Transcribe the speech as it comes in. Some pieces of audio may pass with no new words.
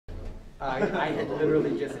I had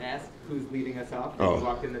literally just asked who's leading us off, and he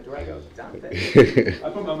walked in the door. I go, Dante. I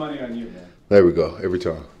put my money on you, man. There we go. Every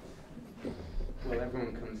time. Well,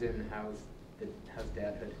 everyone comes in. How's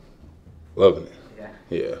Dadhood? Loving it. Yeah.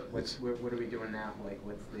 Yeah. What are we doing now? Like,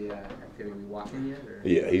 what's the activity? We walking yet? Or?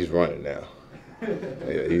 Yeah, he's running now.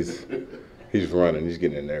 Yeah, he's running. He's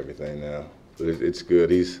getting into everything now. But it's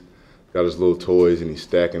good. He's got his little toys and he's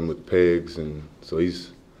stacking with pegs, and so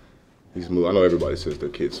he's moving. I know everybody says their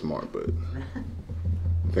kid's smart, but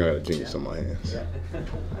I think I got a genius on my hands. Yeah.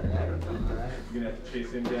 You're gonna have to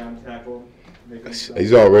chase him down, tackle.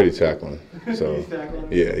 He's already tackling. So He's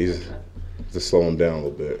tackling? yeah, he's just slow him down a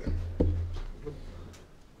little bit.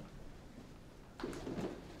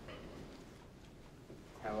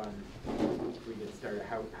 We get started.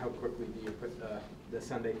 How quickly do you put the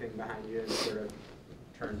Sunday thing behind you and sort of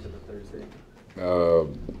turn to the Thursday?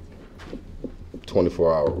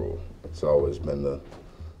 24-hour rule. It's always been the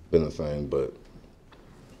thing, but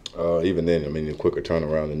even then, I mean, the quicker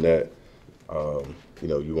turnaround than that,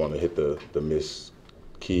 you want to hit the missed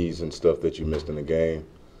keys and stuff that you missed in the game.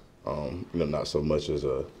 Not so much as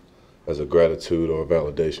a gratitude or a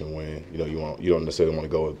validation win. You don't necessarily want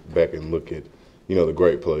to go back and look at the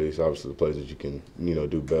great plays, obviously the plays that you can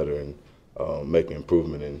do better and make an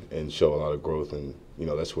improvement and show a lot of growth, and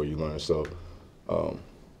that's where you learn. So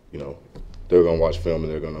they're gonna watch film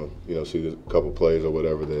and they're gonna see a couple plays or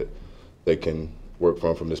whatever that they can work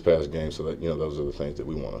from this past game, so that those are the things that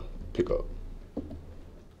we want to pick up.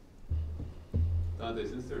 Dante,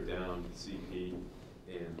 since they're down CP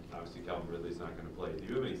and obviously Calvin Ridley's not going to play, do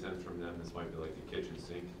you have any sense from them this might be like a kitchen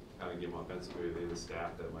sink kind of game offensively? Are they the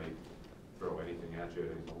staff that might throw anything at you at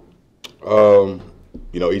any moment?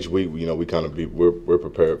 Each week we kind of we're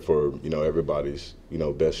prepared for everybody's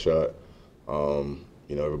best shot.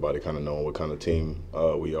 Everybody kind of knowing what kind of team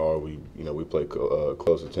we are. We pay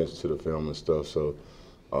close attention to the film and stuff. So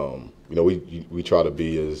we try to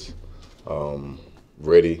be as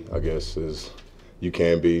ready, I guess, as you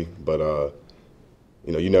can be. But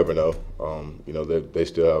you never know. They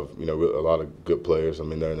still have a lot of good players. I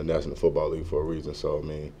mean, they're in the National Football League for a reason. So I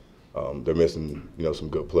mean, they're missing some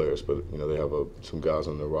good players, but they have some guys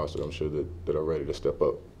on their roster, I'm sure, that are ready to step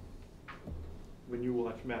up. When you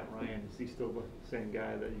watch Matt Ryan, is he still the same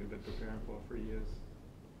guy that you've been preparing for years?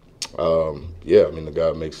 Yeah, I mean, the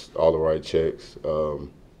guy makes all the right checks.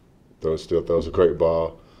 Still throws a great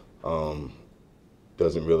ball.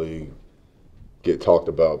 Doesn't really get talked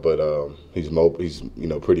about, but he's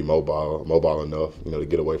pretty mobile enough to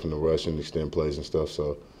get away from the rush and extend plays and stuff.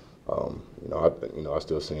 So I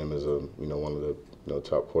still see him as one of the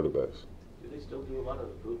top quarterbacks. Do they still do a lot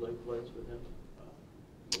of bootleg plays with him?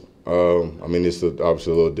 I mean, it's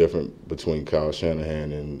obviously a little different between Kyle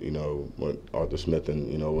Shanahan and what Arthur Smith and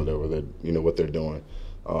whatever what they're doing.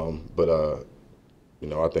 But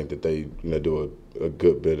I think that they do a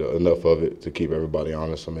good bit enough of it to keep everybody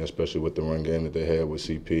honest. I mean, especially with the run game that they had with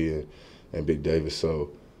CP and Big Davis.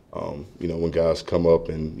 So when guys come up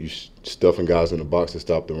and you stuffing guys in the box to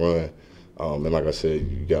stop the run, and like I said,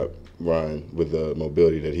 you got Ryan with the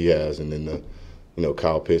mobility that he has, and then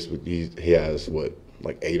Kyle Pitts, he has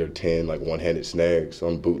like 8 or 10 like one-handed snags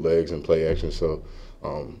on bootlegs and play action. So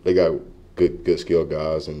they got good skilled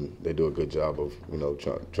guys, and they do a good job of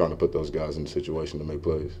trying to put those guys in a situation to make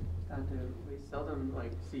plays. Dante, we seldom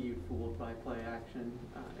see you fooled by play action.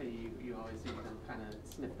 You always seem to kind of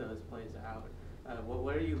sniff those plays out.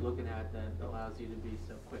 What are you looking at that allows you to be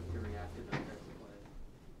so quick to react to those types of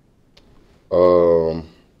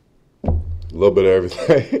plays? A little bit of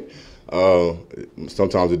everything.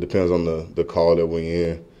 Sometimes it depends on the call that we're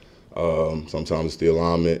in. Sometimes it's the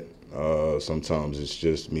alignment. Sometimes it's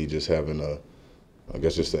just me just having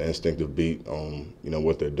just an instinctive beat on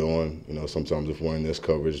what they're doing. Sometimes if we're in this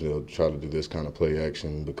coverage, they'll try to do this kind of play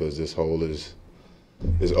action because this hole is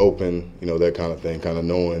open. That kind of thing. Kind of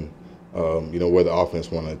knowing where the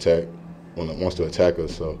offense wants to attack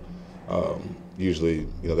us. So usually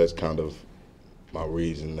that's kind of my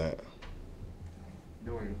reads in that.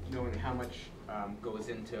 Knowing how much goes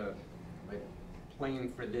into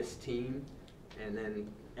playing for this team, and then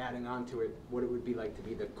adding on to it what it would be like to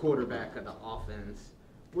be the quarterback of the offense.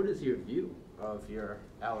 What is your view of your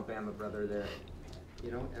Alabama brother there?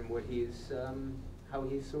 And what how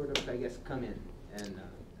he's sort of, I guess, come in and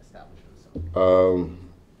established himself.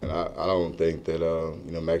 And I don't think that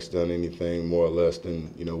Mac's done anything more or less than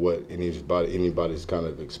what anybody's kind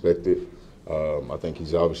of expected. I think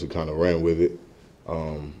he's obviously kind of ran with it.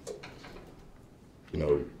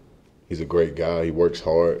 He's a great guy. He works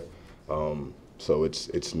hard. So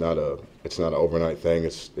it's not an overnight thing.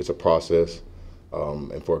 It's a process.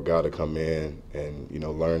 and for a guy to come in and, you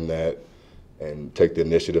know, learn that and take the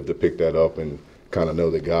initiative to pick that up and kind of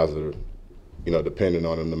know that guys are, you know, depending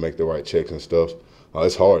on him to make the right checks and stuff.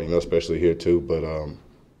 It's hard, you know, especially here too. But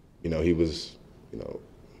you know, he was, you know,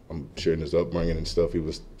 I'm sure in his upbringing and stuff, he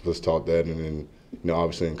was taught that. And then, you know,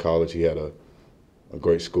 obviously in college, he had a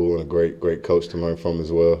great school and a great coach to learn from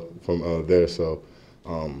as well from there. So,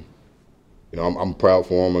 you know, I'm proud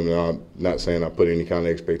for him. I mean, I'm not saying I put any kind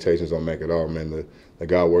of expectations on Mac at all, man. The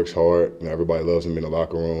guy works hard. You know, everybody loves him in the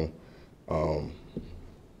locker room.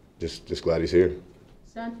 Just glad he's here.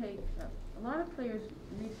 Dante, a lot of players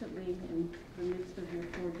recently in the midst of your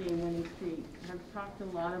 4-game winning streak have talked a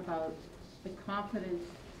lot about the confidence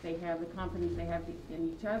they have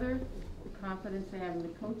in each other, the confidence they have in the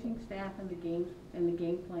coaching staff and the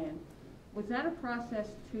game plan. Was that a process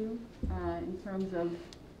too, in terms of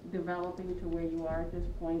developing to where you are at this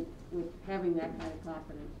point with having that kind of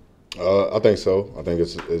confidence? I think so. I think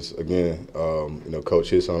it's again, you know, Coach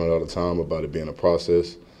hits on it all the time about it being a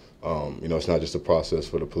process. You know, it's not just a process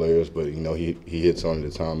for the players, but, you know, he hits on it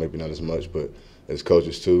at the time, maybe not as much, but as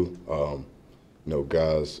coaches too. You know,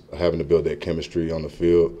 guys having to build that chemistry on the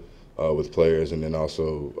field with players, and then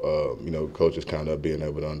also, you know, coaches kind of being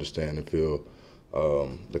able to understand and feel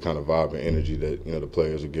the kind of vibe and energy that, you know, the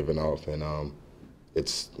players are giving off. And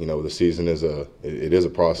it's, you know, the season is it is a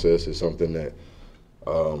process. It's something that,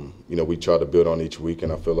 you know, we try to build on each week,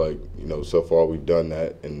 and I feel like, you know, so far we've done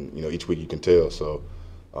that, and, you know, each week you can tell. So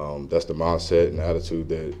that's the mindset and attitude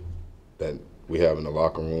that we have in the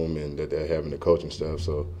locker room and that they have in the coaching staff.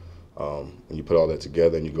 So when you put all that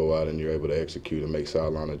together and you go out and you're able to execute and make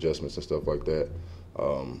sideline adjustments and stuff like that,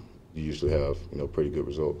 you usually have, you know, pretty good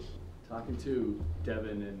results. Talking to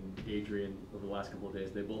Devin and Adrian over the last couple of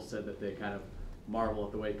days, they both said that they kind of marvel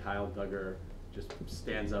at the way Kyle Duggar just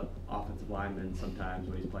stands up offensive linemen sometimes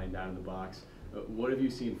when he's playing down in the box. What have you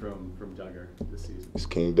seen from Duggar this season? It's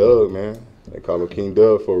King Doug, man. They call him King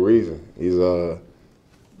Doug for a reason. He's you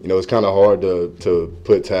know, it's kind of hard to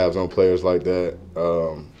put tabs on players like that.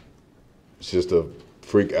 It's just a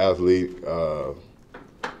freak athlete.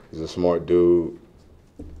 He's a smart dude.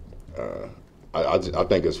 I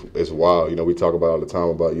think it's wild. You know, we talk about all the time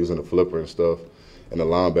about using the flipper and stuff in the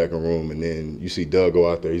linebacker room, and then you see Doug go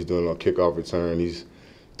out there. He's doing a kickoff return. He's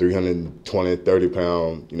 320,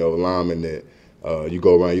 30-pound, you know, lineman that you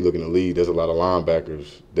go around, you look in the league, there's a lot of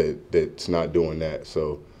linebackers that's not doing that.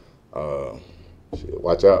 So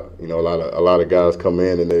watch out. You know, a lot of guys come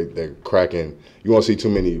in and they're cracking. You won't see too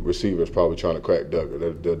many receivers probably trying to crack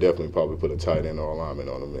Duggar. They'll definitely probably put a tight end or a lineman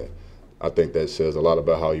on him. And I think that says a lot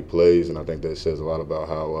about how he plays, and I think that says a lot about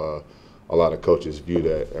how a lot of coaches view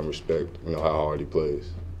that and respect, you know, how hard he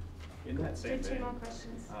plays. In that same Two vein, more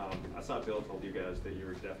questions. I saw Bill told you guys that you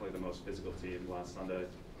were definitely the most physical team last Sunday.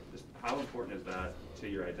 Just how important is that to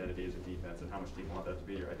your identity as a defense, and how much do you want that to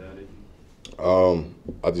be your identity?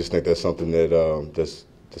 I just think that's something that that's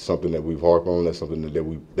something that we've harped on. That's something that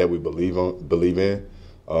we believe in.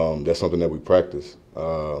 That's something that we practice.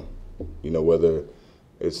 You know, whether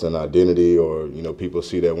it's an identity or, you know, people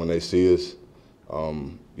see that when they see us.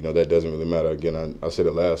 You know, that doesn't really matter. Again, I said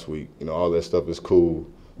it last week. You know, all that stuff is cool.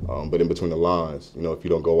 But in between the lines, you know, if you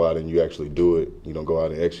don't go out and you actually do it, you don't go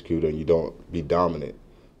out and execute it, and you don't be dominant,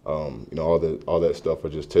 you know, all that stuff are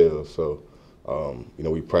just tales. So, you know,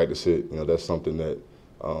 we practice it. You know, that's something that,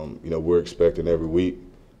 you know, we're expecting every week.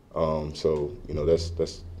 So, you know, that's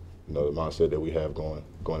you know, the mindset that we have going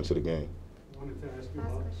into the game. I wanted to ask you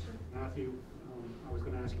about Matthew. I was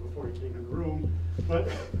going to ask you before he came in the room, but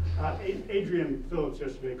Adrian Phillips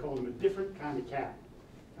yesterday called him a different kind of cat.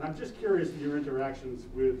 And I'm just curious in your interactions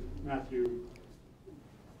with Matthew,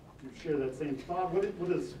 you share that same thought. What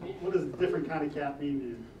does different kind of cat mean to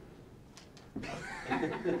you?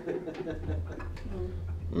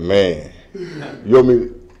 Man, you want me?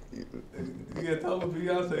 You gotta tell him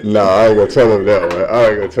Beyonce. No, I ain't gonna tell him that one. I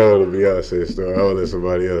ain't gonna tell him the Beyonce story. I'm gonna let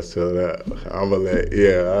somebody else tell that. I'm gonna let,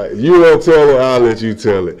 you won't tell it, I'll let you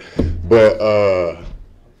tell it. But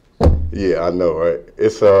yeah, I know, right?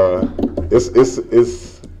 It's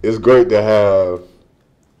great to have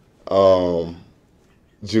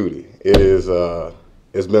Judy.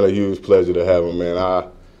 It's been a huge pleasure to have him,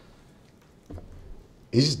 man.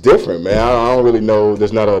 He's different, man. I don't really know.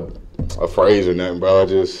 There's not a phrase or nothing, bro.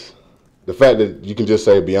 The fact that you can just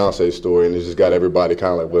say Beyonce story and it's just got everybody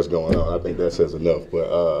kind of like, what's going on? I think that says enough.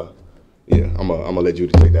 But yeah, I'm gonna let you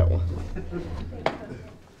take that one.